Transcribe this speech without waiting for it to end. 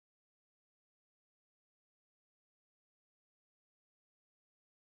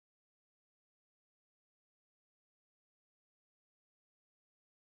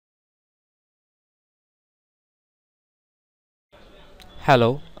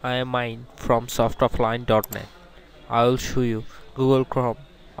Hello, I am Mine from Softoffline.net. I will show you Google Chrome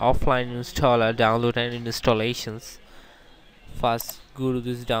offline installer download and installations. First, go to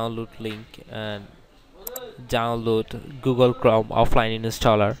this download link and download Google Chrome offline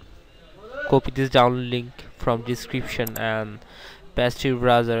installer. Copy this download link from description and paste your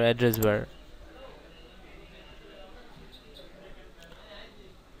browser address bar.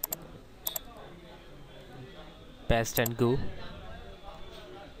 Paste and go.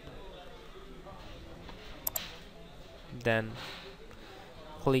 Then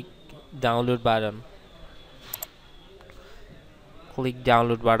click download button. Click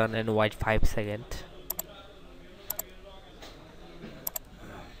download button and wait 5 seconds.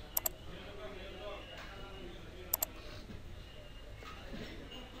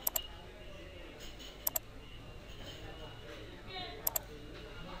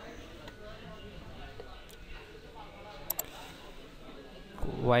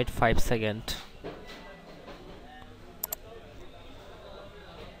 Wait 5 seconds.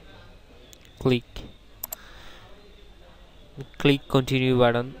 Click continue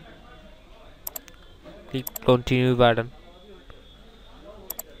button. Click continue button.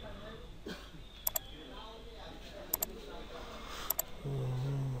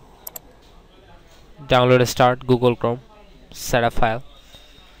 Download start Google Chrome setup file.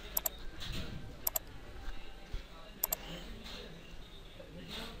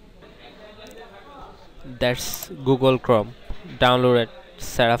 That's Google Chrome downloaded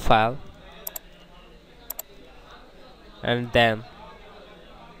setup file, and then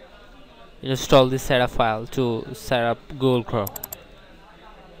install the setup file to set up Google Chrome.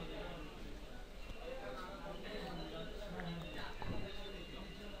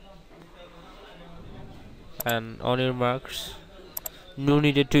 And on your marks, no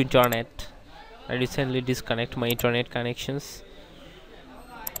needed to internet. I recently disconnect my internet connections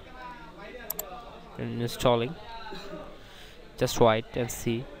and installing. Just wait and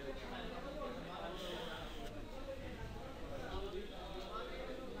see.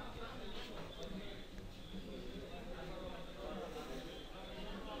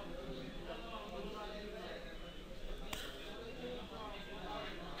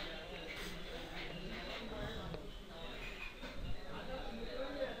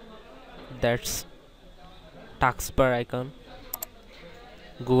 That's taskbar icon.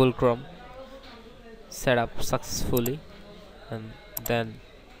 Google Chrome set up successfully, and then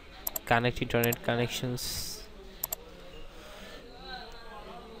connect internet connections.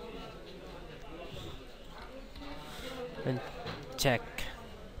 And check.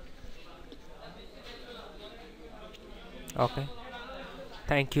 Okay,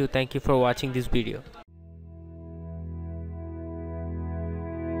 thank you for watching this video.